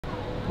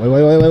Wait.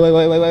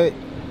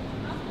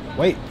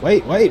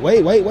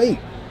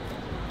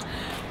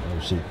 Oh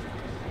shit.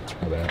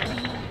 My bad.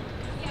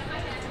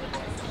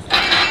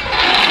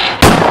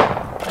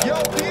 Yo,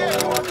 Pierre,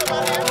 you want to come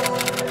out here?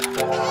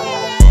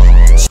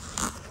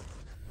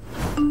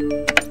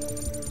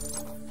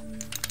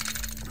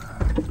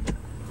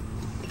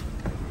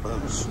 Oh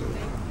shit.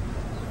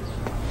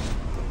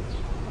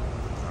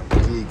 I'm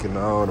peeking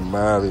on the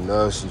Miley,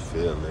 know she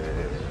feeling it.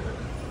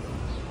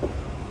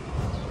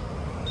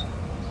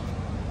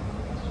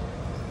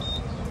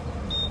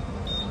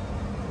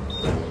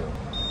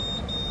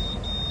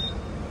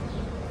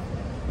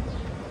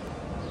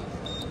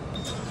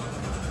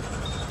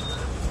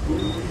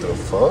 The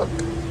fuck?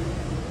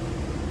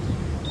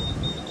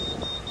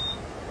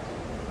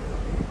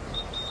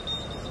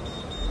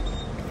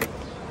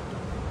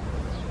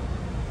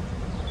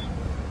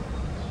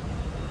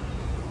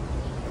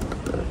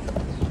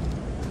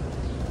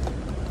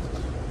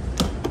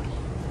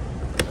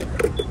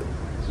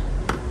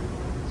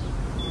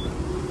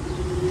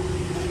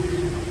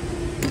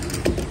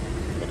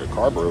 The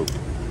car broke.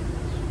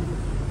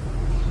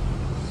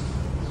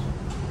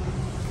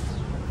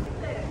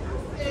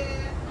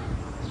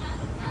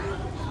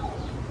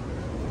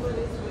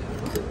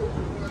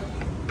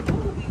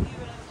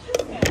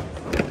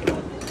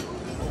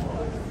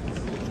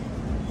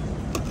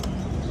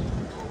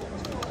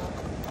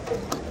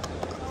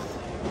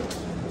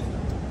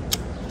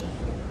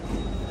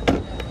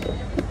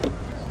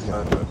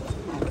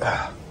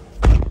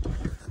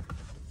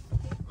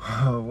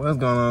 What's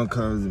going on,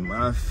 Cubs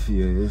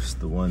Mafia? It's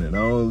the one and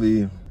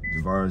only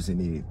Javaris in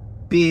the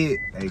bit,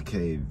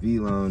 aka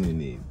V-Lone in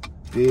the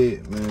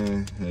bit,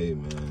 man. Hey,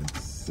 man.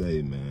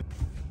 Say, man.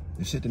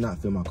 This shit did not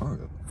fill my car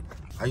up.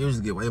 I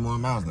usually get way more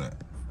miles than that.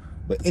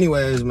 But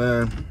anyways,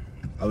 man,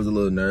 I was a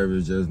little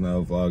nervous just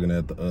now vlogging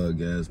at the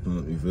gas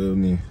pump, you feel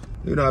me?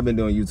 You know, I've been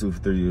doing YouTube for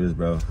 3 years,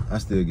 bro. I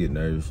still get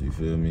nervous, you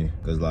feel me?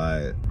 Cause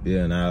like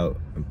being out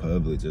in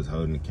public, just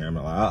holding the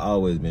camera, like I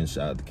always been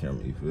shy at the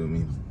camera, you feel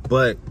me?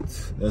 But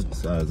that's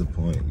besides the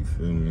point, you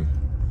feel me?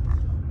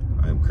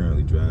 I am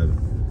currently driving.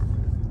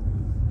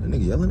 That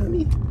nigga yelling at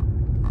me?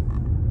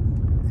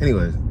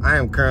 Anyways, I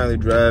am currently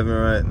driving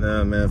right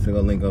now, man. I'm finna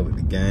go link up with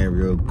the gang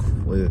real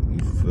quick, you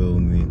feel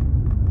me?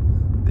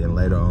 Then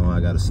later on, I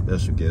got a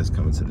special guest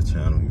coming to the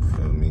channel, you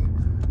feel me?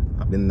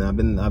 I've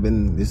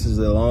been, this is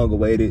a long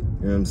awaited,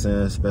 you know what I'm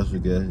saying, special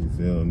guest, you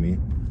feel me?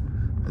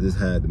 I just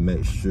had to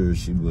make sure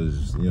she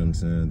was, you know what I'm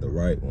saying, the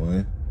right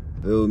one.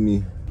 Feel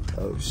me?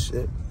 Oh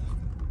shit.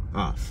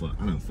 Ah, fuck,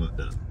 I done fucked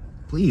up.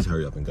 Please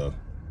hurry up and go.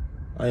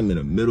 I am in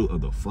the middle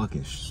of the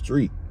fucking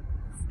street.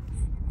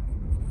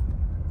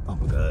 Oh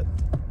my God.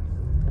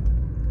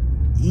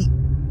 Eat.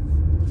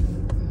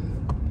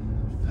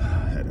 I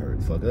had to hurry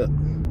the fuck up.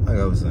 Like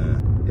I was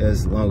saying,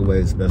 yes, long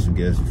awaited special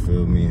guest, you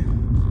feel me?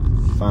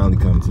 Finally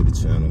coming to the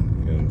channel,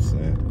 you know what I'm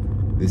saying?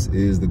 This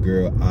is the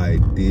girl I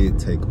did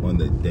take on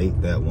the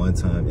date that one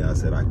time y'all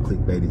said I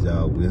clickbaited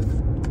y'all with.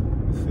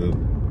 You feel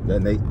me?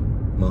 That Nate?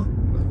 No,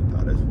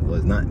 that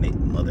was not Nate,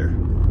 mother.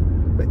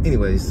 But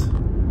anyways,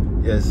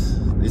 yes,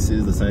 this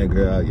is the same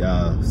girl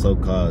y'all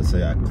so-called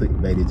say I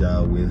clickbaited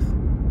y'all with,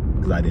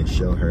 because I didn't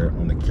show her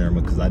on the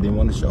camera, because I didn't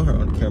want to show her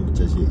on the camera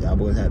just yet. Y'all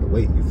boys had to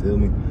wait, you feel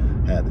me?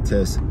 Had to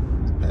test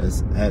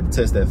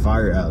that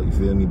fire out, you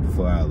feel me,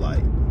 before I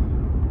like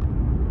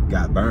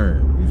got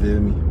burned, you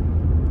feel me?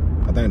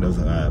 I think that's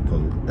how I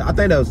put it. I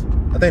think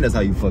that's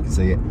how you fucking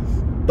say it.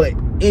 But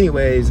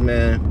anyways,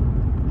 man,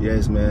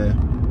 yes, man,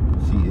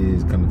 she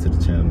is coming to the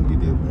channel, you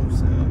dig what I'm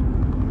saying?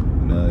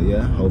 And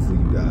yeah, hopefully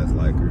you guys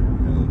like her, you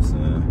know what I'm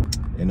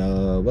saying? And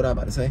what I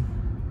about to say?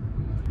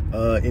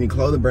 Any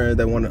clothing brands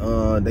that want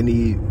they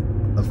need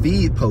a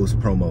feed post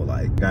promo,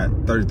 like got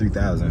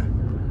 33,000.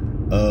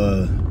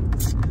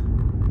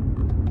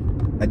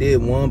 I did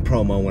one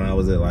promo when I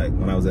was at like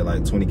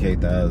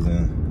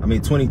 20,000. I mean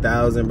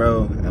 20,000,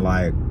 bro, and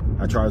like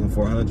I charged them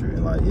 400,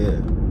 and like yeah,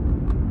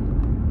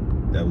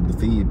 that was the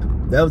feed.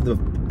 That was the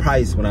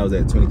price when I was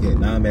at 20K.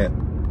 Now I'm at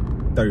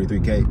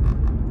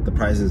 33K. The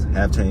prices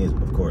have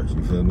changed, of course.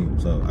 You feel me?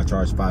 So I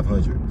charge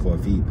 500 for a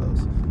feed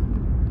post.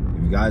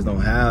 If you guys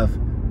don't have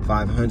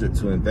 500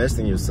 to invest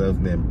in yourself,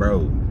 then bro,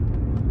 you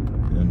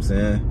know what I'm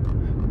saying?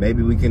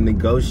 Maybe we can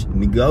negotiate.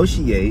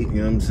 You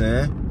know what I'm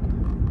saying?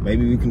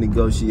 Maybe we can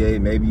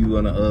negotiate. Maybe you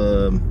wanna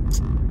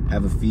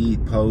have a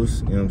feed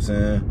post, you know what I'm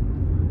saying?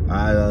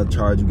 I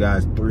charge you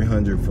guys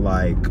 300 for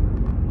like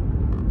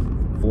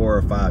 4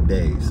 or 5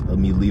 days of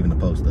me leaving the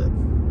post up. You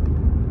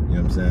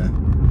know what I'm saying?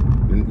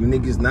 You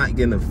niggas not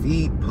getting a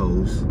feed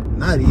post,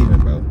 not even,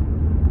 bro.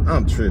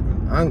 I'm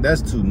tripping.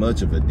 That's too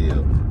much of a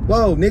deal.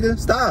 Whoa, nigga,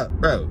 stop,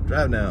 bro.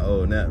 Drive down,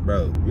 oh, that,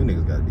 bro. You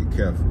niggas gotta be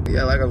careful.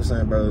 Yeah, like I was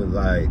saying, bro,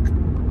 like,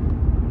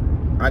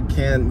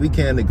 we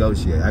can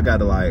negotiate. I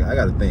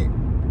gotta think.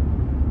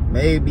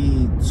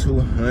 Maybe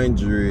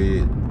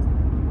 200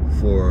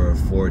 for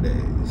 4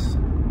 days.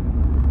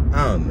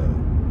 I don't know.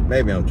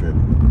 Maybe I'm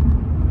tripping.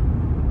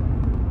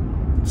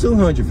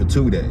 200 for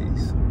 2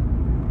 days.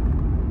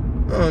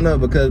 I don't know,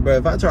 because bro,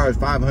 if I charge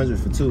 500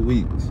 for 2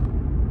 weeks,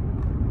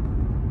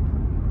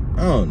 I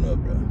don't know,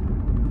 bro.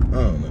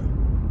 I don't know.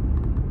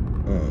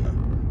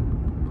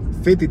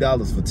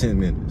 $50 for 10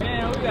 minutes.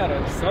 Man, we got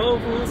a soul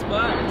food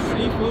spot,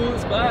 seafood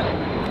spot.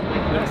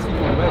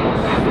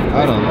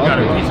 I don't know. Got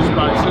a pizza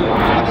spot too.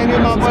 I think it's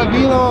my boy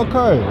Vlon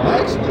car.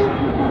 Actually,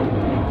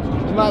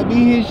 it might be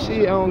his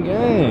shit on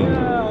game.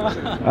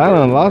 I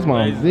done lost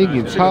my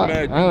biggie top. I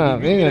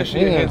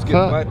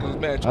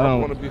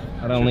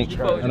don't link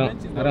that with the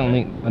game.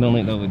 I don't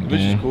link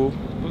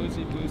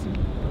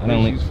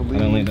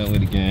that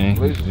with the game.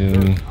 You feel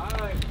me?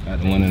 Got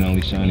the one and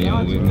only Shiny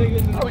on with me.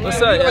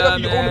 What's up, y'all,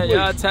 man?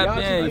 Y'all tap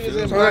in.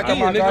 Alright.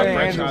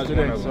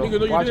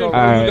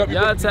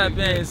 Y'all tap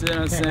in, you see what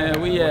I'm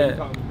saying? We at.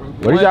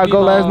 Where did y'all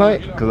go last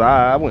night? Cause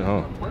I went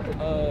home.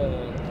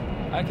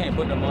 I can't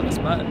put them on the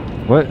spot.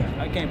 What?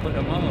 I can't put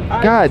them on.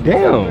 God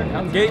damn.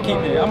 I'm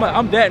gatekeeping.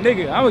 I'm that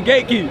nigga. I'm a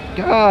gatekeeper.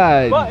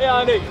 God. Fuck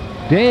y'all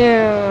niggas.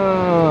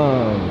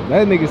 Damn.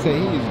 That nigga said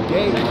he is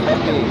gay.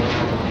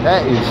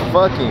 That is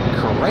fucking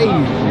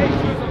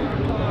crazy.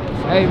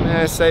 Hey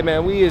man, say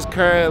man, we is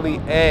currently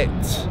at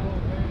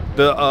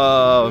the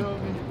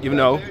you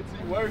know,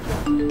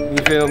 you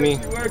feel me?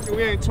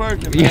 We ain't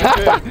twerking.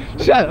 Yeah.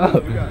 Shut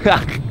up.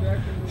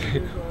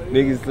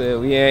 Niggas said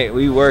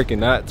we working,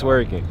 not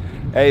twerking.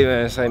 Hey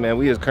man, say man,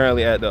 we is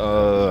currently at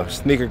the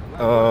sneaker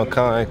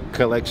con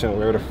collection,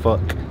 wherever the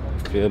fuck,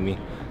 feel me?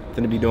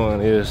 Gonna be doing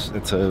this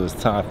until it's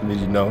time for me,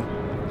 you know,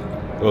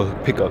 go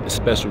pick up the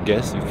special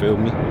guest, you feel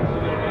me?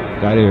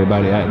 Got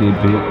everybody out there,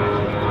 bitch.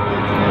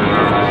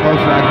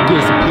 Hopefully I can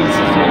get some pieces,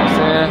 you know what I'm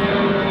saying?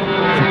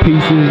 Some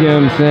pieces, you know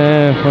what I'm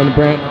saying? From the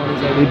brand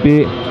owners at this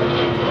bit.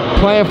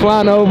 Playing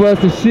flying over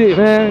us and shit,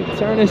 man.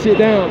 Turn that shit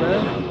down,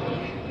 man.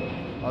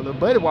 Oh, the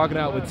buddy walking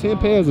out with 10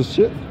 pairs of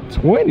shit.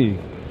 20.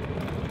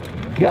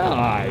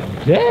 God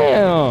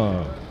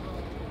damn.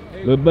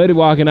 Little buddy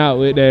walking out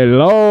with that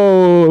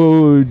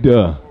load.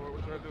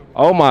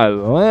 Oh my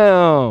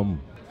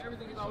lamb.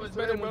 Everything is always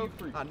better when you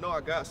free. I know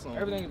I got some.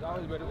 Everything is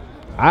always better.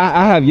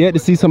 I have yet to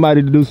see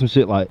somebody to do some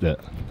shit like that.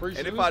 Free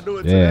And shoes? if I do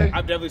it Yeah. today,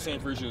 I've definitely seen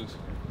free shoes.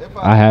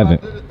 I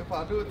haven't. If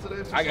I do it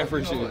today, I got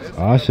free shoes.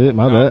 Oh shit,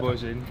 my bad.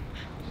 Bullshitting.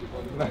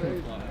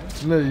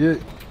 No, yeah.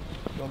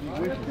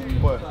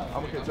 But I'm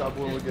gonna catch y'all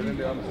boy when we get in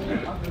there. I'm gonna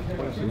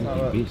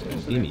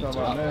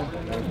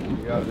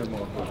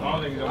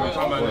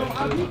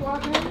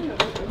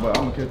But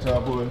I'm gonna catch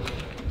y'all boys.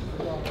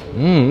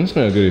 This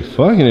smell good as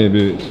fucking it,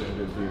 bitch.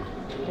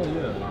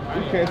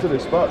 We came to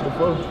this spot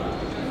before.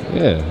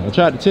 Yeah, I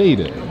tried to tell you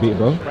that, big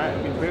bro.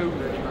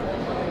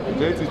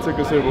 JT took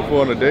us here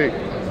before on a date.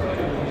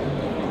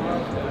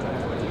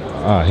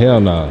 Ah, hell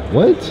no.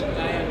 What?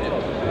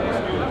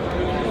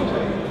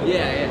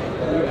 Yeah,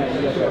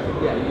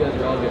 you guys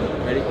are all good.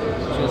 Ready?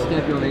 Just gonna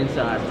snap you on the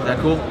inside. Is that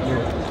cool?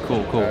 Yeah.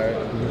 Cool.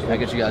 I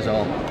get you guys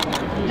all.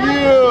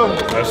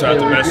 Yeah! That's not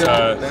the best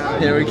side.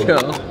 There we go.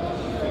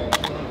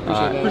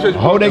 Appreciate you.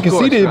 Oh, they can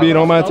see this being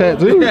on my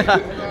tattoo.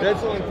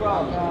 That's the only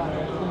problem.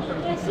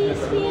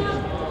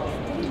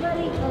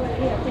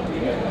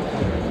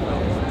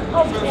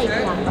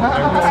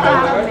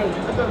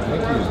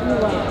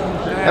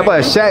 That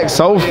boy Shaq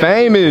so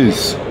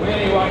famous.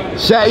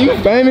 Shaq, you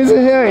famous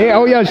in here? Yeah,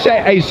 oh yeah,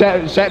 Shaq. Hey,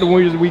 Shaq the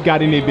Warriors we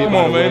got in there bit. Come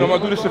on, man. I'm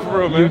gonna do this shit for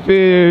real, You man.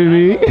 feel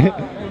me?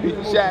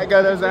 Shaq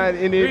got us out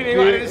in there.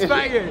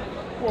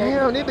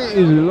 Damn, this bitch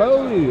is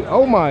loaded.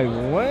 Oh my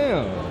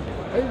wow.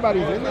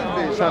 Everybody's in this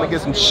bitch trying to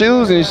get some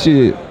shoes and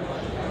shit.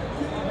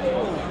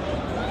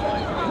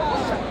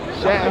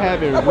 Shaq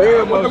having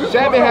real motion.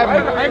 Shaq been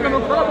having. I ain't got no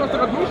problem with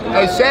that.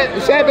 Hey,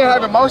 Shaq been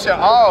having motion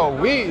all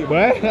week,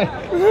 boy.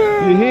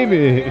 You hear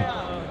me?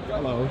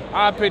 Hello.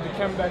 I picked the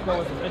camera back up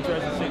with some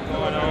interesting shit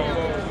going on.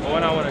 But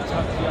when I want to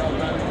talk to y'all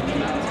about it.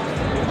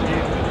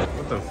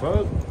 What the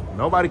fuck?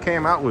 Nobody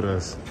came out with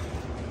us.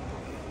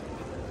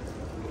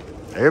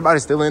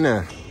 Everybody's still in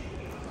there.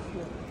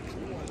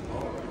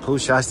 Pooh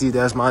Shiesty,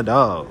 that's my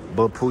dog.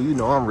 But Pooh, you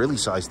know I'm really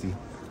shiesty.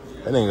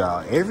 That nigga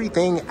got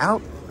everything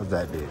out of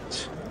that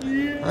bitch.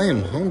 I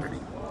am hungry.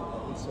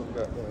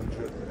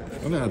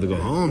 I'm gonna have to go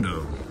home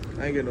though.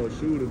 I ain't get no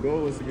shoe to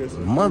go with to get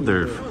some.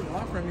 Mother.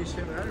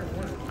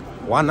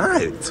 Why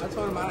not? I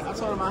told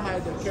him I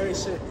had to carry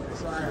shit,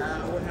 so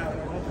I wouldn't have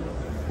no.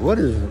 What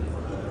is it?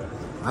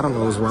 I don't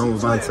know what's wrong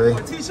with Vontae.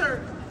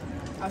 T-shirt.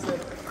 I said,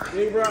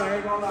 big bro, I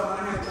ain't gonna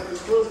lie, my hands like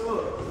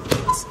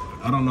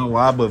full. I don't know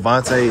why, but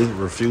Vontae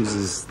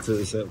refuses to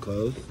accept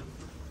clothes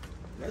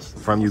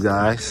from you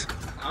guys.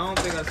 I don't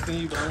think I've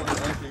seen you, but I want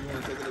to ask you. You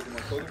want to take a look at my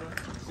clothing room?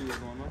 See what's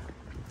going on?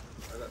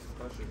 I got some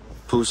questions.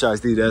 Pooh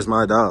Shiesty, that's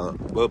my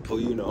dog. But Pooh,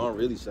 you know I'm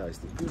really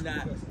shiesty. You're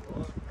not.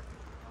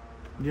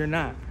 You're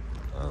not.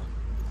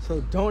 So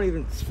don't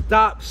even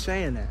stop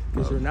saying that,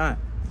 because you're not.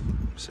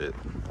 Shit.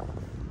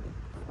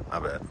 My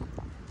bad.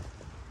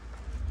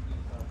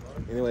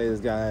 Anyways,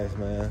 guys,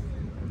 man.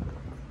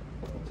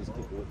 Just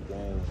keep it with the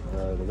game.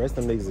 The rest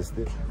of them niggas are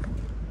still.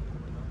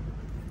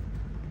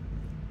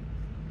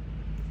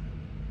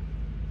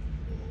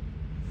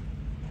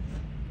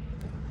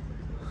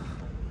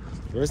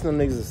 The rest of them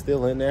niggas are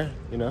still in there,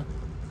 you know.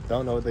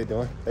 Don't know what they're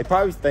doing. They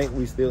probably think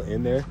we still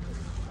in there,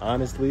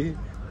 honestly.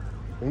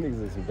 Them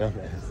niggas are some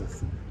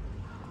dumbasses.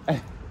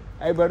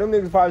 Hey, bro, them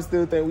niggas probably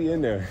still think we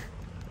in there.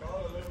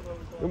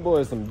 Them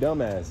boys some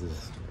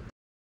dumbasses.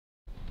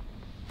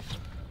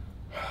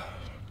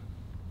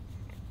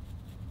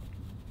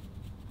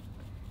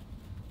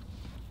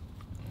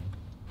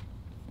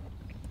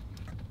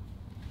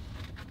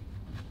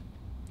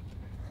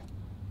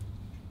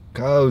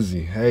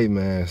 Cozy, hey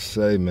man,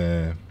 say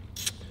man.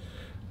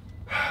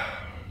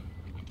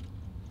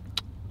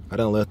 I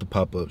done left the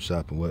pop-up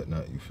shop and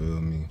whatnot, you feel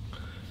me?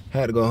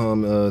 Had to go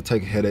home,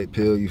 take a headache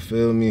pill, you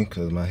feel me?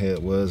 Cause my head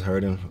was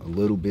hurting a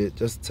little bit,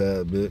 just a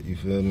tad bit, you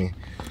feel me?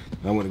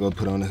 I went to go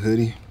put on a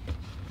hoodie,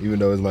 even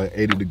though it's like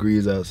 80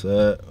 degrees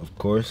outside, of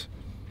course.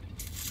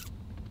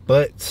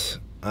 But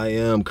I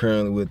am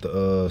currently with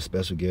the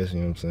special guest,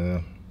 you know what I'm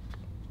saying?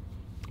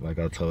 Like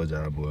I told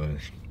y'all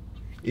boys.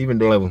 Even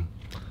though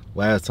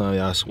last time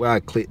y'all swear I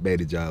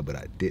clickbaited y'all, but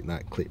I did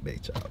not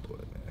clickbait y'all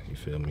boys, man. You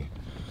feel me?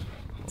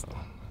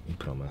 Let me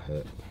put on my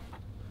hat.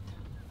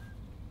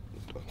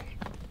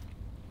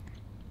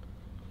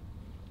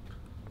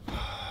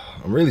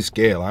 I'm really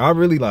scared. Like I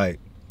really like,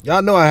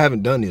 y'all know I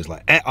haven't done this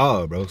like at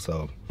all, bro.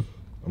 So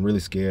I'm really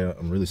scared.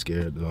 I'm really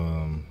scared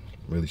to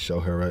really show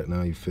her right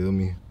now. You feel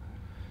me?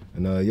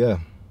 And yeah,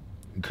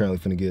 we currently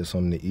finna get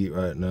something to eat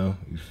right now.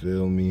 You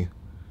feel me?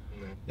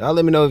 Y'all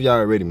let me know if y'all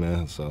are ready,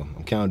 man. So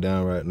I'm counting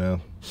down right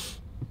now.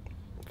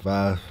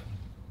 5,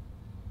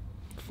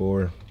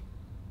 4,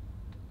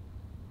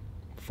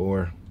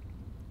 4,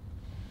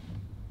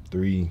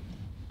 3,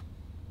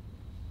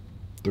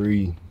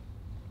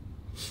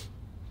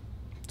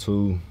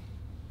 2.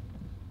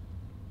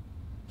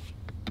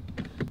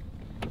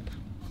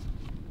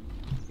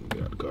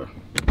 Get out the car.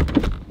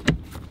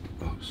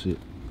 Oh shit.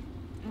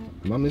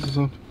 Am I missing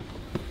something?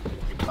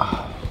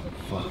 Ah,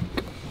 fuck.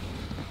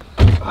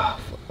 Ah,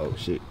 fuck. Oh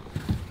shit.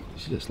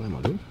 She just slammed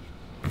my door.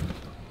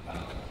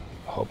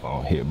 I hope I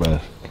don't hit, bro.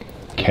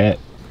 Cat.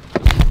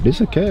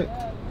 This a cat?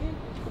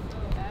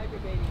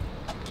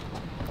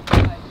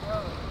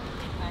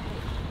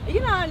 You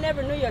know, I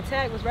never knew your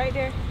tag was right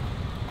there.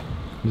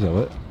 You said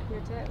what? Your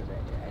tag was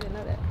right there. I didn't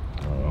know that.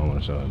 Oh, I don't want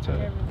to show the I tag.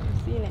 never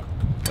seen it.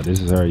 But this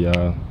is her,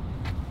 y'all.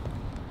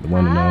 The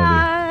one and only.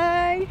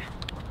 Hi.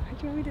 What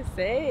do you want me to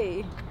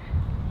say?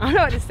 I don't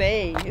know what to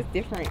say. It's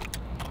different.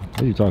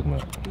 What are you talking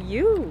about?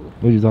 You.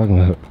 What are you talking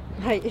about?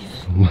 Like.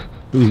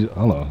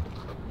 Hold on.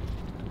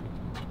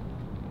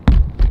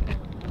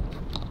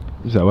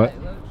 You said what?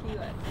 Like, low key,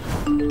 like,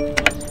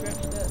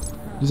 scrunched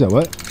up. You said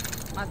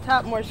what? My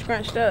top more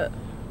scrunched up.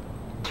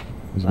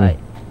 What's Like,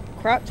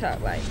 crop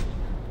top, like.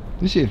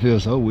 This shit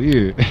feels so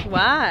weird.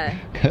 Why?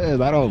 Cause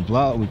I don't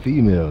vlog with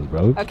females,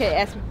 bro. Okay,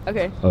 ask me.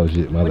 Okay. Oh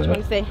shit, my What you bad.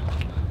 want to say?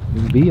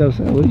 Just be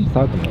yourself. What are you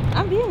talking about?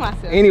 I'm being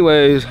myself.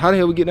 Anyways, how the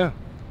hell we get down?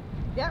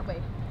 That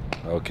way.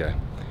 Okay.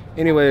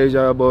 Anyways,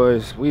 y'all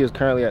boys, we is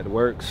currently at the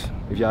Works.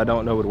 If y'all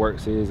don't know what the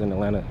Works is in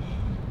Atlanta,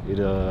 it's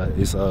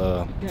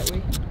That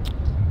way.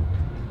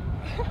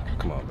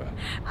 come on, bro.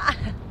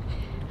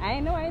 I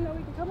ain't know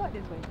we could come up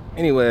this way.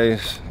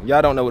 Anyways,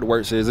 y'all don't know what the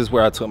Works is. This is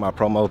where I took my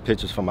promo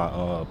pictures for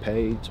my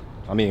page.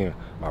 I mean,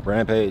 my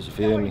brand page. You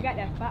feel Somewhere me? you got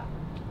that spot.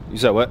 You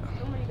said what?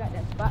 Somewhere you got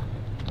that spot.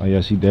 Oh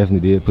yeah, she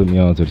definitely did put me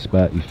on to the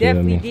spot. You feel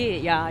Definitely me?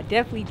 did, y'all.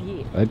 Definitely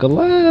did. Like a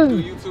lot.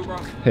 Do YouTube, bro?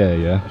 Hell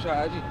yeah. What's your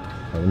IG?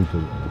 Oh, let me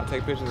put it. I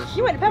take pictures of shit.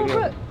 You went to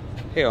Pebblebrook?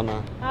 Hell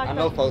no. I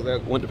know folks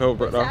that went to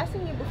Pebblebrook, though. I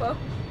seen you before.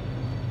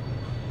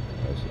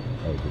 Oh shit.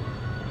 Oh shit.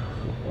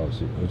 Oh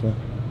shit. Which one?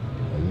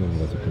 Oh, you didn't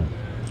go to the car.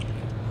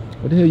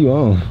 What the hell you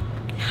on?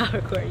 I'm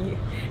recording you.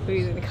 We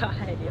was in the car.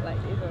 I did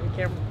like this on the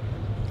camera.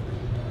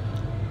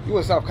 You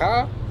went to South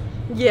Cobb?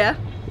 Yeah.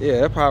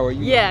 Yeah, that's probably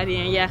where you Yeah,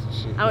 then, yeah.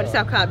 Shit, I went to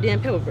South Cobb,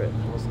 then Pebblebrook.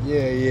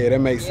 Yeah, that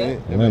makes Yeah.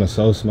 sense. Atlanta's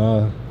so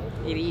small.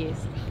 It is.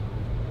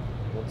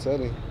 I'm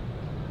telling you,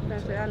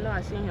 That's what I know.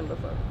 I seen him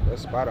before. that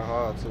spot is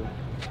hard, too.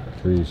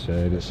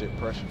 Appreciate That it. shit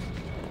pressure.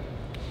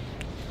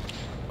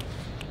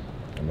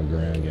 I'm a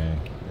grand gang.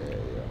 Yeah.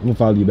 I'm gonna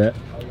follow you back.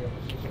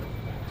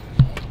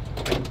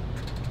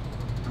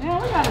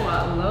 Man, we gotta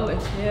walk low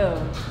as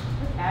hell. It's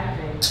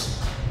aggravating.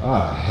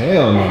 Ah,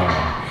 hell no.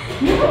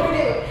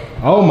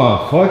 Oh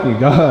my fucking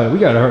god. We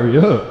gotta hurry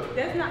up.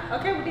 That's not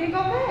okay. We didn't go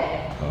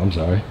back. Oh, I'm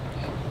sorry.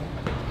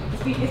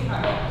 Speak this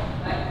part.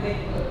 Like, make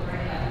it look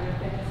right out real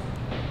fast.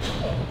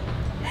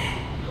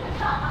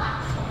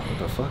 What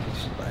the fuck is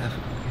she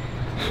laughing?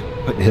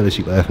 What the hell is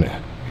she laughing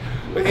at?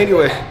 But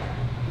anyway,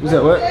 was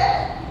that what?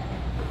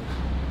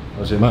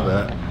 Oh shit, my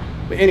bad.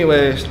 But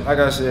anyways, like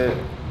I said,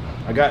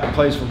 I got the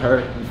place from her,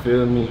 you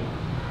feel me?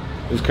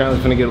 We was currently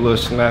finna get a little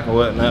snack or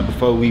whatnot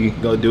before we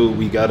go do what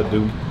we gotta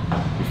do,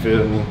 you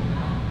feel me?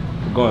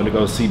 We're going to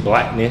go see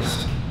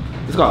Blackness.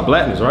 It's called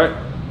Blackness, right?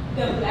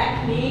 The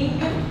Blackening.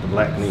 The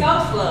Blackness.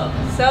 So slow.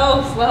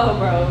 So slow,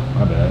 bro.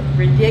 My bad.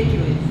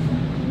 Ridiculous.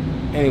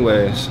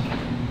 Anyways,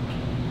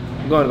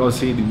 I'm going to go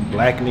see the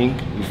Blackening,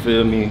 you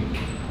feel me?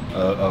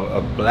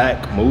 A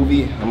black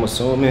movie, I'm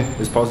assuming.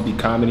 It's supposed to be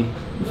comedy,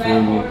 you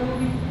feel me?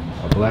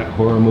 A black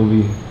horror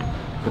movie.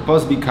 It's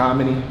supposed to be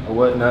comedy or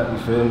whatnot, you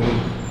feel me?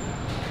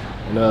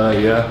 And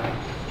yeah.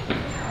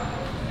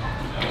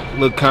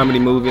 little comedy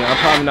movie. I'm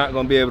probably not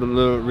gonna be able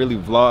to really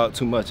vlog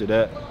too much of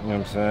that. You know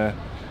what I'm saying?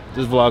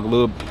 Just vlog a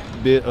little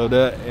bit of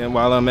that, and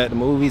while I'm at the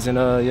movies, and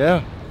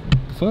yeah,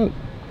 fuck.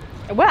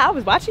 Well, I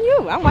was watching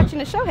you. I'm watching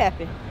the show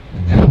happen.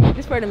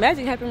 This where the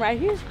magic happened right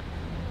here.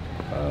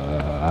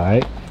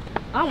 Alright.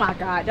 Oh my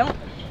God, don't.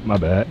 My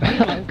bad.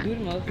 Do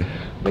the most.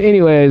 But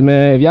anyways,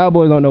 man, if y'all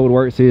boys don't know what the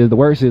works is, the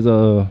works is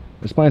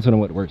explain to them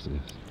what the works is.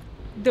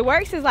 The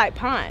works is like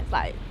ponds,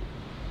 like.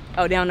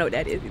 Oh, they don't know what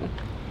that is either.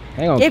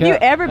 If you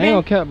ever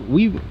been,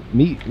 we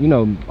meet, you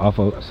know, our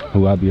folks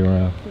who I be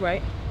around.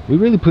 Right. We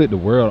really put the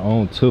world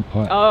on to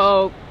punch.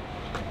 Oh.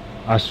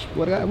 I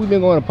swear to God, we've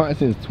been going to punch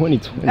since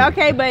 2020.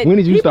 Okay, but when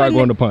did you start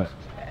going to punch?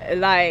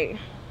 Like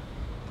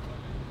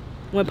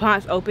when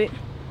Ponce opened.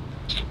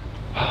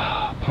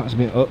 Punch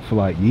been up for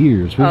like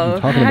years. What are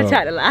you talking about? I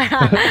tried to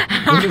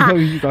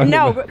lie.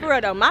 No, about? for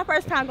real though. My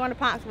first time going to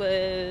Ponce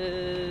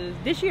was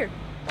this year.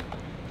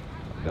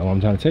 That's what I'm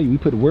trying to tell you. We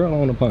put the world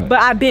on the punch. But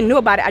I been knew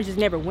about it. I just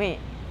never went.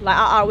 Like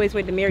I always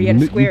went to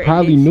Marietta Square. You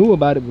probably knew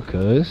about it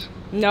because.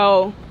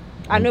 No,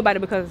 I knew about it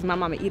because my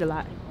mama eat a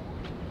lot.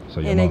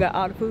 So and they got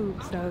all the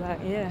food. So like,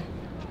 yeah.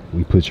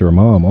 We put your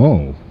mom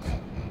on.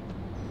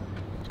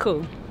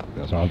 Cool.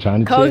 That's what I'm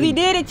trying to tell you. Cozy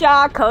did it,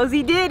 y'all.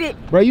 Cozy did it.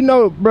 Bro, you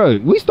know, bro,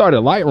 we started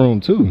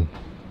Lightroom too.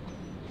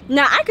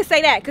 Now I could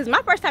say that because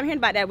my first time hearing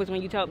about that was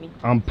when you told me.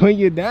 I'm putting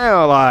you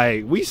down.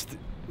 Like we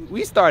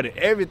started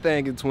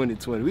everything in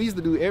 2020. We used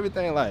to do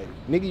everything. Like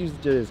niggas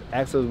used to just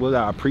ask us what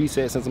our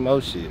presets and some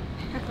old shit.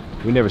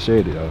 We never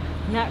shared it though.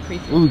 Not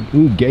presets.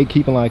 We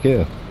gatekeeping like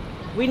hell.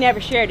 We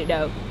never shared it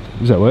though.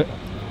 You said what?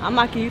 I'm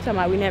mocking you talking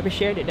about we never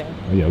shared it though.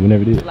 Oh, yeah, we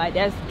never did. Like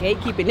that's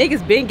gatekeeping.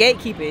 Niggas been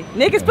gatekeeping.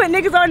 Niggas put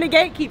niggas on the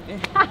gatekeeping.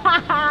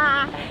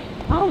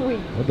 Oh we.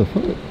 What the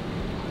fuck?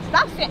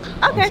 Stop saying.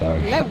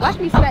 Okay. Watch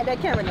me smack that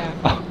camera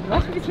down.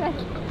 Watch me smack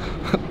it.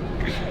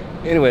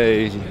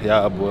 Anyways,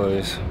 y'all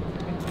boys.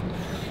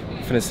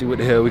 Finna see what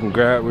the hell we can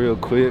grab real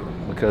quick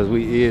because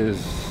we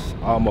is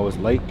almost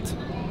late.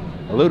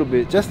 A little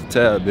bit, just a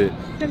tad bit.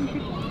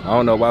 I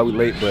don't know why we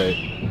late, but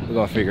we're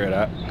gonna figure it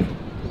out.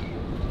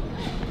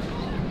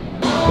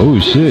 Oh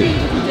shit.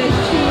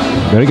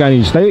 They got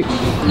any steak?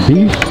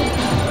 Beef?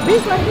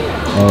 Beef right here.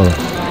 Oh.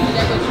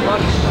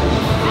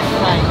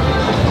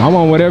 I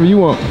want whatever you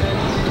want.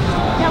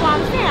 That's what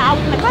I'm saying. I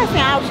was in the car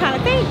saying I was trying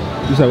to think.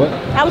 You said what?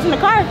 I was in the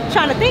car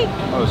trying to think.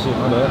 Oh shit,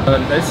 my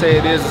bad. They say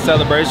it is a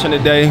celebration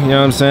today, you know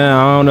what I'm saying?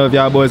 I don't know if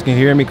y'all boys can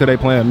hear me because they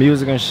playing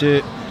music and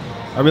shit.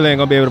 I really ain't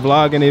gonna be able to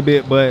vlog in a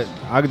bit, but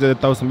I could just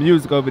throw some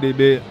music over this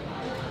bit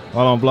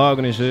while I'm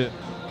vlogging and shit.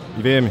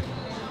 You feel me?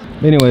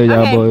 Anyway,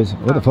 y'all boys,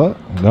 what the fuck?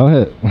 Go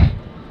ahead.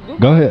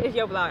 Go ahead. It's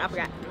your vlog, I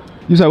forgot.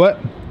 You said what?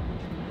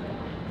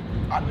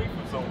 I know you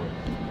from somewhere.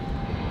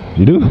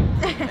 You do?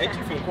 Ain't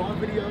you from Quan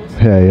videos?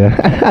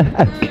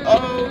 Yeah.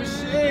 Oh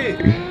shit.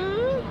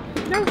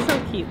 That was so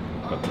cute.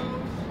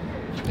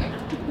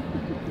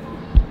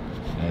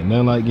 Ain't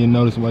nothing like getting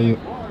noticed while you.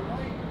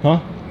 Huh?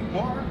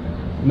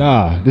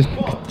 Nah. This.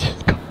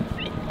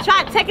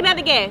 Try take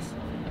another guess.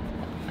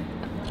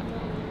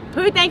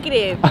 Who you think it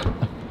is?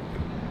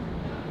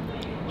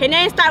 Her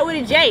name start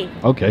with a J.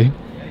 Okay.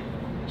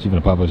 She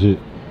gonna pop her shit.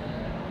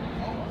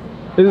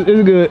 It's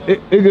good.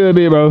 It's good,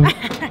 big bro.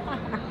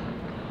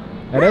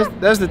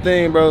 That's the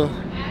thing, bro.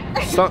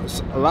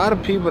 A lot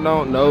of people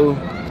don't know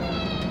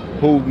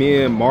who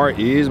me and Mark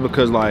is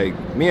because like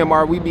me and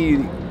Mark we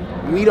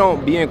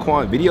don't be in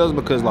Quan videos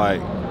because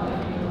like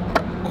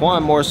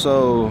Quan more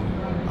so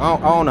I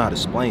don't know how to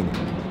explain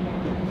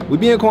it. We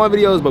be in Quan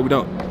videos but we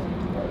don't.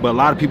 But a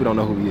lot of people don't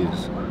know who he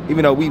is.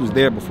 Even though we was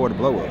there before the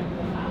blow up.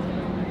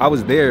 I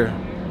was there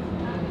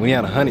when he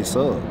had 100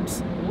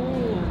 subs.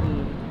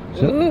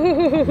 Shut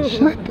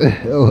the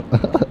hell up.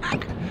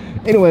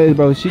 Anyways,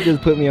 bro, she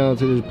just put me on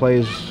to this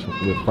place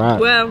with fried.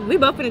 Well, we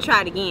both finna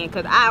try it again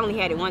because I only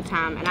had it one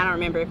time and I don't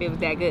remember if it was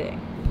that good.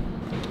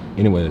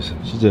 Anyways,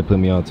 she just put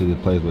me on to this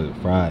place with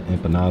fried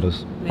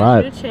empanadas.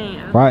 Fried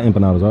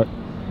empanadas, right?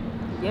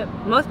 Yep,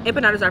 most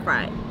empanadas are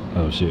fried.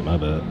 Oh shit, my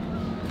bad.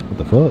 What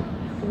the fuck?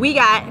 We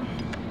got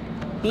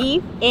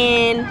beef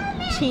and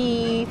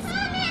cheese.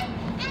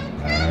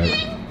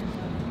 Alright.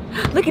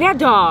 Look at that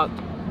dog.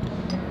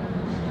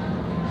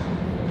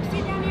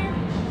 See down there?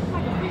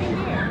 Like a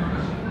freaking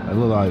bear. It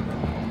look like.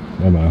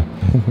 Never mind.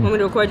 Want me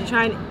to record you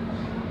trying it?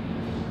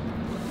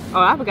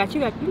 Oh, I forgot you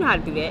know how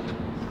to do that.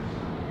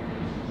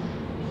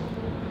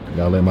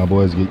 Gotta let my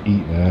boys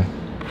eat, man.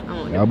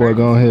 Y'all boy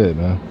go ahead,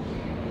 man.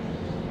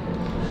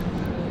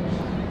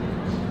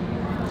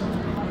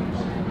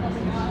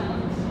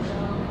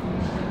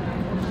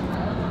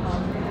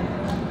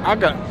 I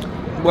got,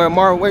 boy,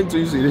 Marv, wait till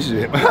you see this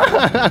shit.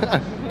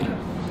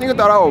 Nigga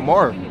thought I was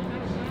Marv. You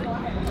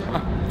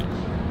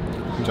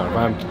trying to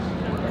find me?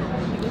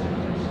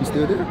 He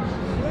still there?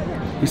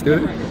 He still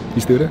there? He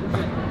still there?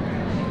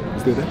 He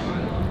still there?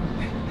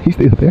 He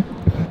still there?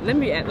 Let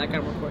me act like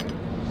I'm recording.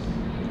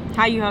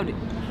 How you hold it?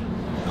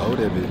 Hold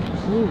that bitch.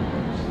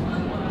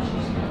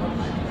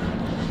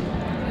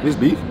 This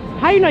beef?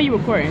 How you know you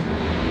recording?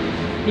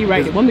 He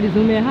right there. Want me to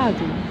zoom in? How I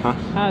zoom? Huh?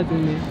 How I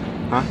zoom in?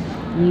 Huh?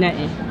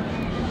 Nothing.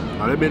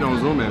 Oh, they been on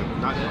Zoom, man.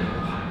 Not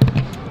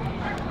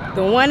that.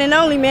 The one and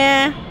only,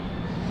 man.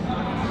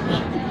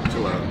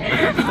 Chill out.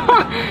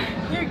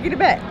 Here, get it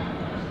back.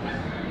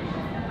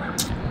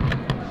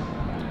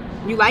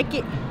 You like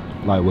it?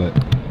 Like what?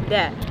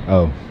 That.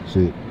 Oh,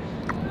 shit.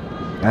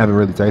 I haven't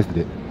really tasted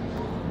it.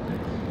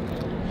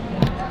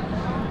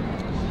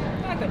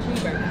 Like a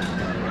cheeseburger.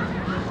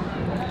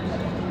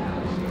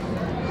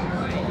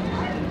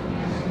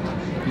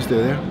 You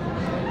still there?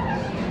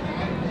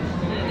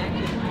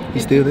 You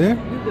still there?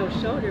 You go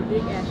shoulder,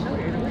 big ass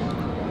shoulder.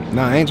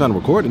 Nah, I ain't trying to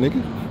record it,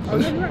 nigga. Oh,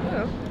 yeah, you are.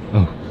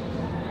 Oh.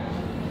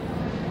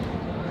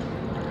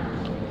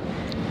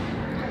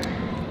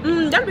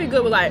 That'd be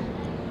good with like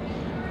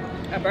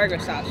a burger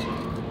sauce.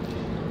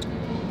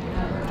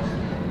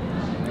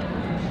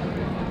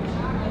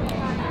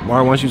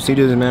 Mark, once you see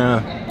this,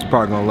 man, you're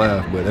probably gonna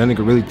laugh, but that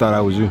nigga really thought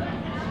I was you.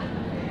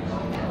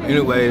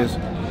 Anyways,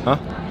 huh?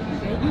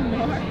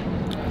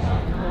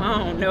 I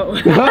don't know.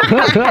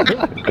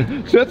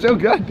 Shut your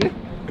goddamn.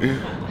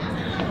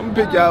 I'm gonna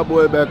pick y'all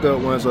boy back up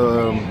once we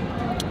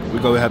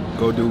have to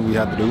go do what we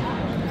have to do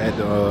at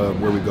the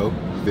where we go.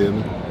 You feel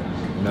me?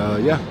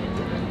 And yeah.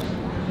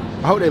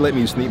 I hope they let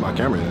me sneak my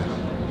camera in.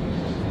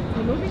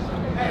 The movie?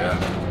 Yeah.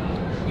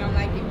 You don't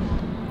like it?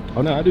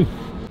 Oh no, I do.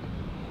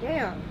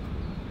 Damn.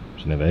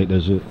 She never ate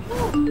that shit.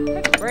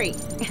 That's great.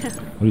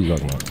 What are you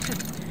talking about?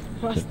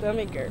 My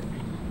stomach hurt.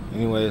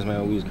 Anyways,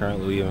 man, we was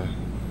currently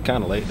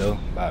kind of late though,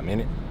 by a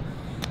minute.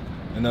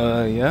 And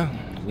yeah,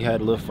 we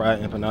had a little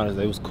fried empanadas.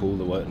 They was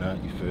cool or whatnot.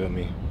 You feel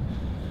me?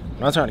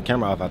 When I turned the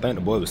camera off, I think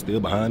the boy was still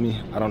behind me.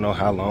 I don't know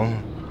how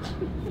long,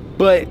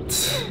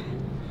 but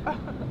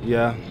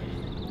yeah.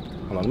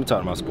 Hold on, let me talk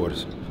to my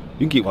supporters.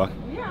 You can keep walking.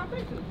 Yeah, I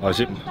think so. Oh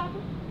shit,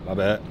 my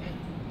bad.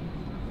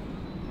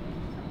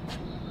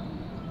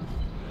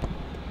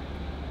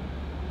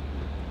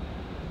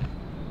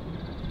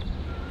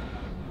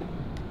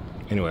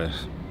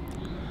 Anyways,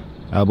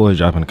 y'all boys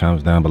dropping the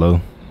comments down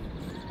below.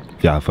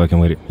 If y'all fucking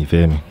with it, you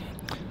feel me?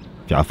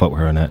 If y'all fuck with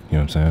her or not, you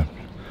know what I'm saying?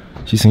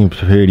 She seemed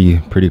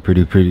pretty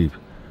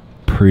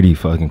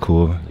fucking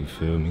cool, you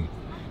feel me?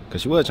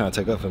 Cause she was trying to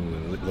take up for me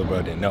when little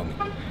brother didn't know me,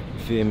 you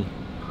feel me?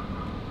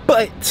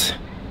 But,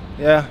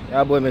 yeah,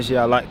 y'all boys make sure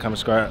y'all like, comment,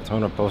 subscribe,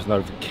 turn on post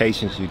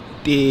notifications, you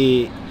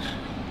did.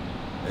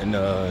 And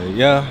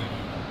yeah,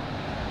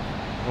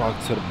 walk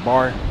to the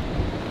bar.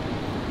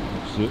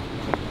 Shit.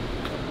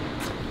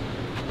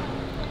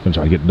 I'm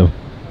trying to get the door.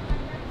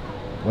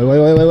 Wait.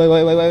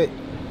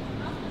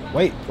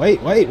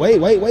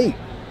 Wait.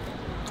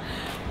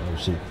 Oh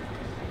shit.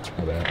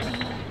 My bad.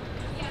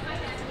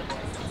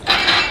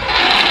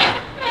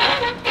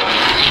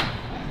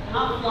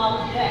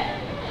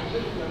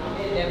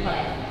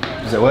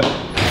 You said what?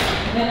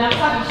 Man, I'm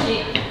talking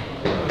shit.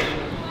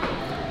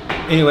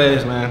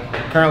 Anyways, man,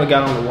 currently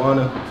got on the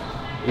Warner,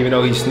 even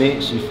though he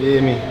snitched, you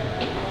feel me?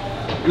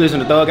 You listen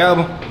to Thug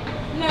album?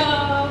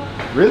 No.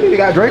 Really? They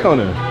got Drake on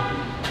there.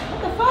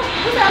 What the fuck?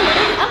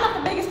 I'm not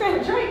the biggest fan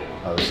of Drake.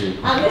 Oh shit.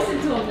 I listen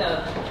to him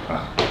though.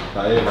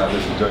 Not everybody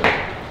listen to Drake.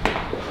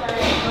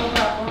 Sorry, no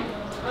problem.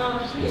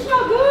 You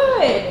smell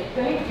good.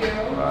 Thank you.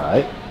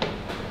 Alright.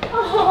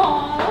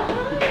 Oh,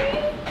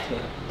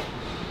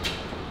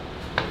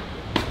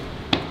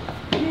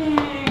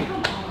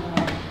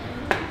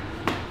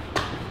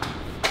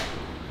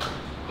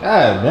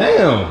 God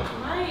damn.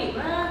 right,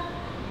 bruh.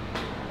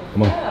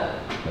 Come on.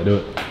 Let's do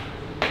it.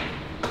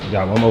 We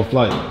got one more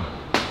flight.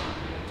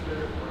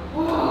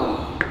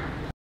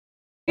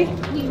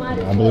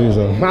 I believe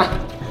so.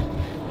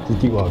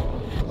 Just keep walking.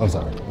 I'm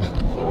sorry.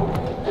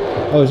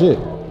 Oh shit.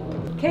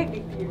 Can't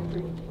be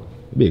free.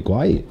 Be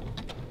quiet.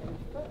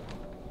 I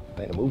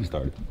think the movie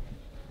started.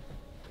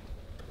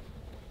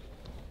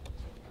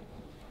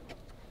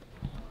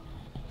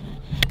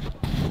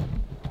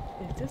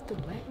 Is this the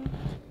black one?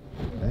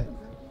 That?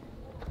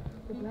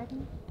 The black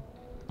one?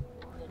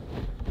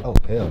 Oh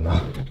hell no.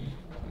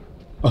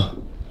 Look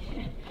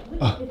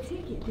at the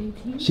ticket,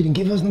 baby. She didn't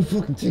give us no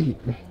fucking ticket.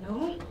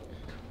 No?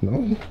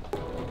 No.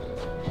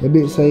 That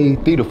bitch say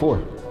 3 to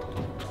 4.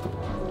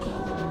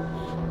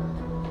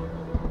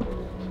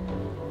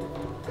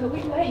 Could we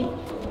wait?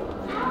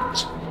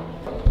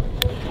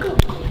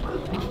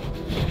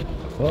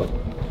 Fuck.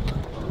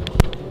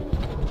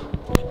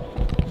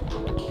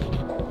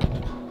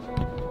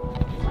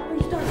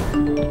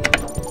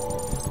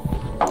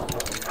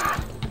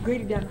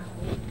 Grady down.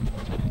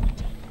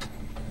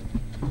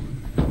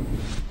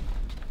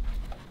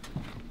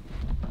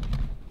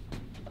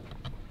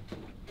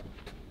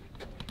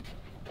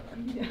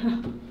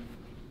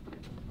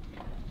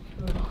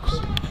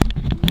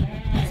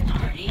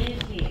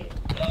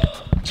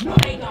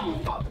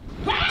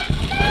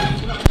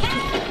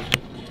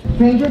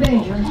 Danger.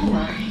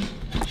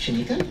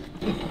 Shanika?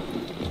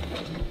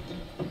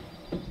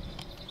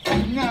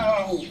 No!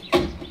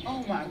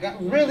 Oh my god.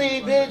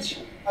 Really, bitch?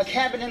 A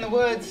cabin in the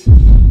woods?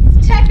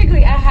 It's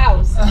technically a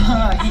house.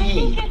 I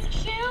think it's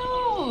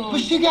cute. But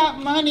she got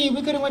money.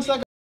 We could have went to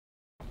like a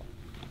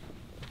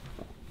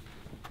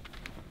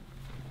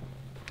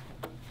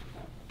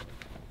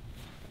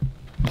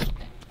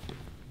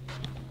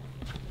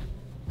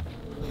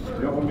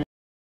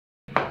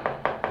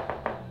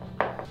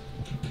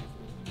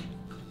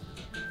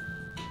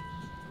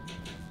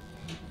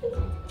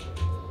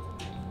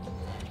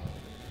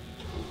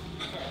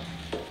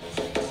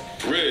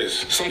Riz,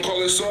 some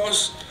call it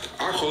sauce,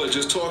 I call it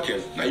just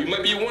talking. Now you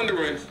might be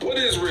wondering, what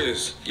is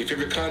Riz? Your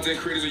favorite content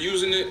creators are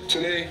using it.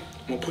 Today,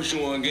 I'm gonna put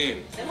you on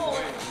game.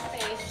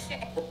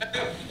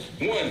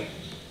 1,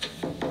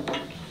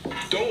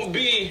 don't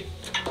be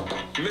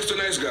Mr.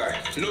 Nice Guy.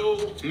 No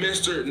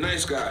Mr.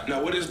 Nice Guy.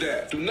 Now what is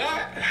that? Do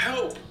not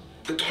help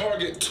the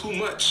target too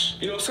much.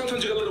 You know,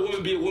 sometimes you gotta let a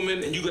woman be a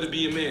woman and you gotta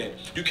be a man.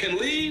 You can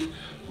lead,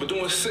 but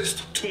don't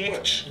assist too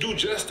much. Do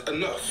just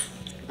enough,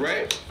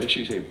 right? Make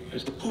sure you say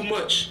too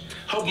much.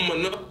 Help them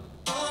enough.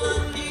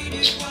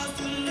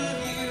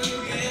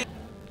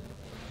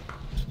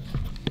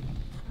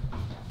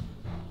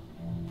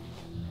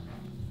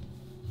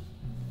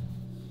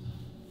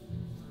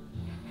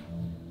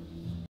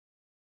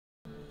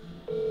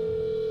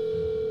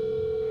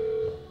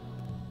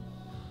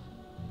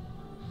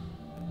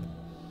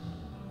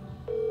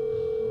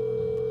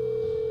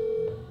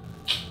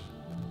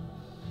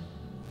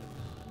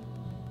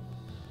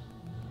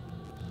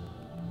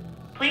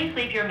 Please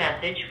leave your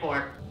message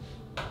for...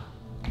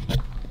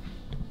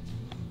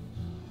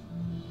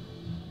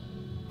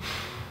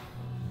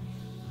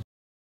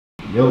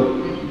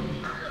 Yo.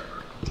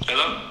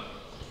 Hello?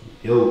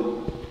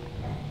 Yo.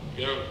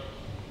 Yo.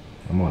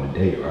 I'm on a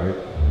date, right?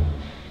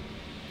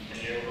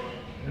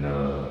 And I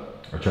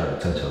tried to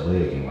touch her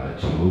leg and like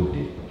she moved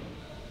it.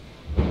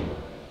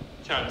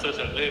 Trying to touch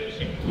her leg, but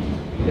she...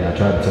 Yeah, I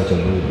tried to touch her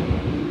leg.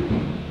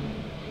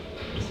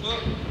 What's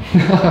up?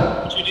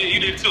 You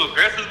did too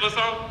aggressive or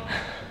something?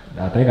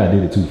 I think I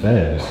did it too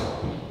fast.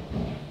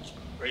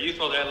 Bro, you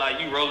told that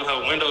like you rolling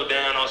her window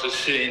down on some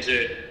shit and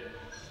just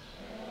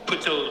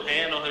put your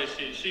hand on her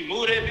shit. She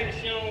moved that bitch,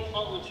 she don't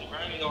fuck with you, bro.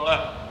 I ain't gonna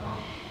lie.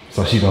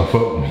 So she don't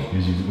fuck with me.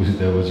 Is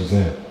that what you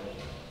saying?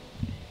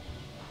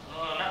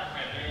 Not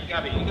man. You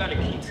gotta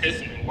keep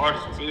testing the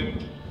waters, you feel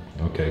me?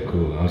 Okay,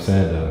 cool. I'm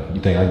saying,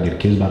 you think I can get a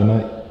kiss by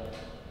tonight?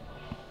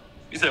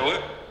 You said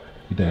what?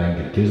 You think I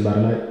can get a kiss by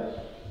tonight?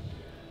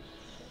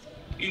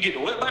 You can get the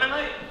what by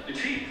tonight? The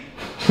cheeks.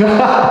 You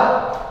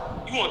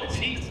want the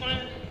cheeks,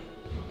 man?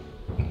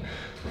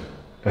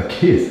 A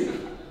kiss?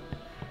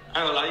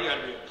 I ain't gonna lie, you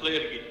gotta be a player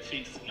to get the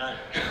cheeks tonight.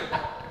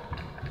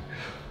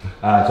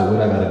 Alright, so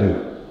what I gotta do?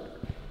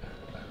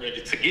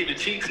 Ready to get the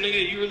cheeks,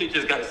 nigga, you really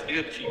just gotta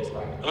steal the cheeks.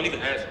 Don't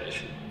even ask for that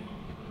shit.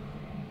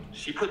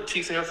 She put the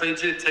cheeks in her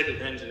face, just take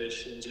advantage of that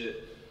shit and just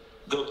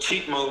go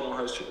cheat mode on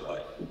her shit,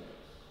 like,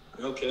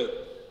 okay.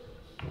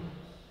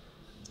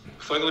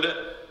 Fuck with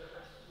that.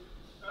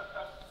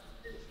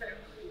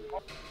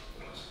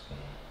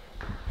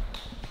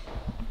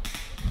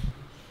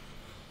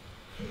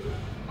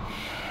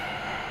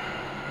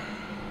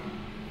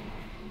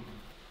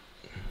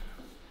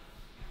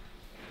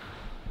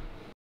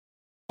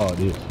 Oh,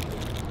 dude.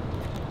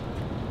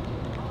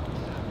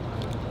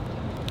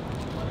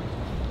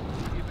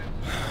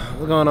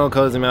 What's going on,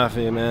 Cozy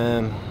Mafia,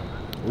 man?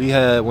 We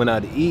went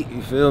out to eat,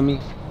 you feel me?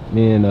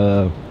 Me and,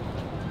 I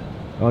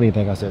don't even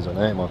think I said your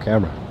name on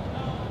camera.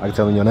 I can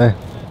tell them your name.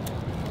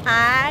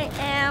 I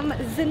am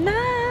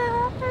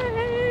Zanai.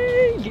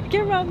 Get the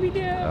camera off me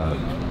there.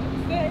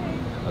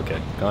 Okay,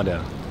 calm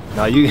down.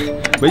 Now but you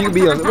can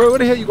be, bro, where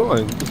the hell you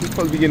going? You're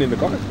supposed to be getting in the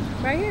car.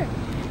 Right here.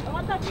 Oh,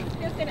 I thought you were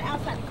still sitting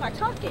outside the car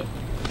talking.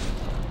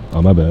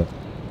 Oh, my bad.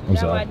 I'm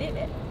That's sorry. why I did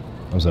that.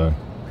 I'm sorry.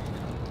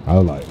 I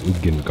was like, we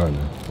can get in the car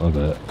now. My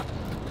bad.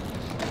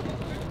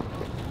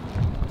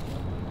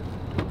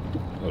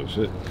 Oh,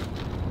 shit.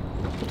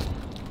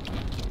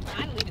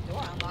 I didn't leave the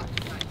door unlocked.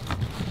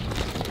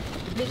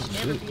 The bitch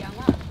never be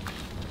unlocked.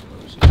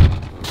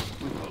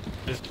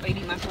 Oh, you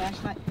need my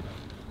flashlight?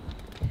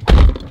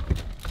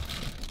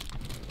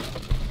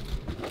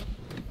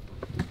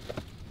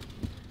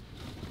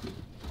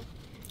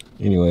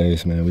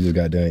 Anyways, man, we just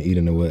got done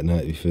eating and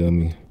whatnot, you feel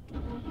me?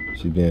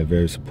 She's being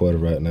very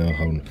supportive right now,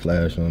 holding the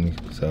flash on me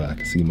so I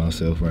can see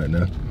myself right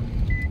now.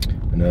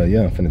 And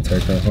yeah, I'm finna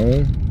take her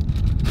home.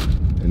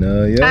 And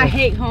yeah. I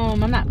hate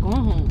home. I'm not going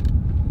home.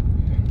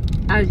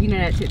 I was, you know,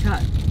 that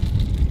TikTok.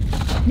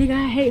 Nigga,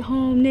 I hate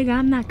home. Nigga,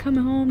 I'm not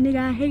coming home.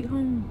 Nigga, I hate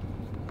home.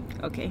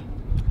 Okay.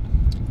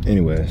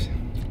 Anyways.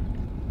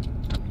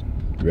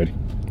 You ready?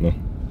 No?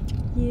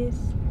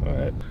 Yes.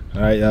 Alright.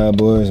 Alright, y'all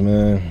boys,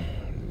 man.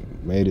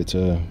 Made it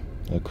to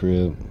her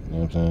crib, you know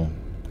what I'm saying?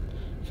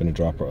 Finna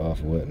drop her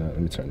off or whatnot.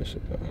 Let me turn this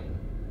shit down.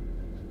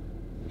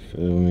 You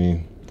feel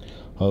me?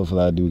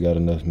 Hopefully I do got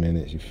enough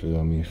minutes, you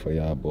feel me, for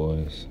y'all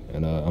boys.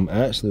 And I'm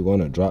actually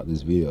gonna drop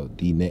this video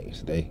the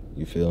next day,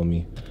 you feel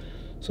me?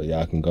 So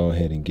y'all can go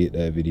ahead and get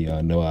that video.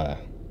 I know I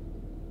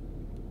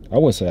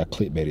wouldn't say I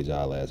clickbaited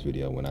y'all last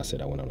video when I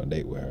said I went on a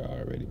date with her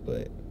already,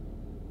 but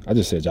I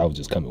just said y'all was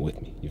just coming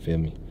with me, you feel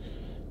me?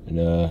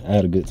 And I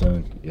had a good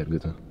time. You had a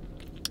good time?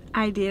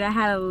 I did. I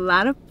had a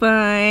lot of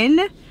fun.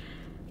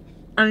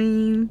 I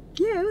mean,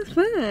 yeah, it was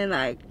fun.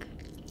 Like,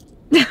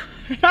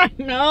 I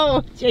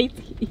know,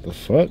 JT. The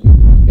fuck?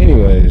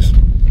 Anyways,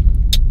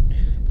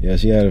 yeah,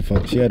 she had a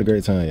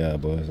great time, y'all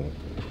boys. So.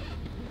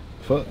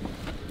 Fuck.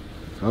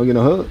 I don't get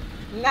no hug.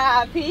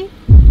 Nah, P.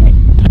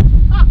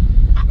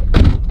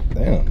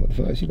 Damn, what the fuck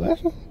feel like she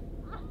laughing?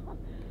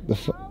 The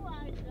fuck?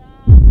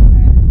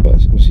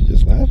 Was she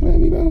just laughing at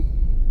me, bro?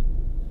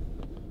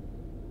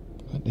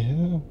 What the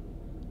hell?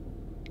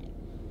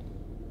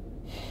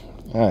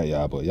 Alright,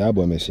 y'all boy. Y'all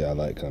boy, make sure y'all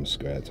like, comment,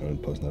 subscribe, turn on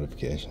post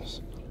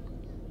notifications.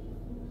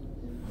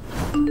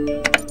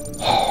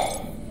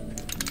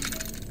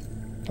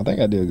 I think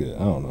I did good. I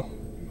don't know.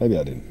 Maybe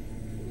I didn't.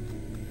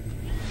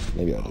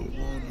 Maybe I did.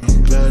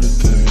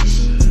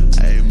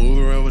 I ain't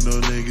moving around with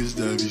no niggas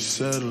that be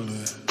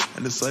settling.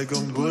 And it's like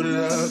I'm booted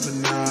up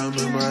and now I'm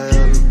in my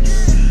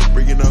element.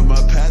 Bringing up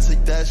my past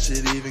like that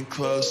shit even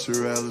close to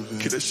relevant.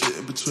 Keep that shit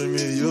in between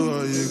me and you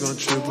or you gon'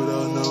 trip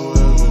without no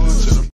evidence.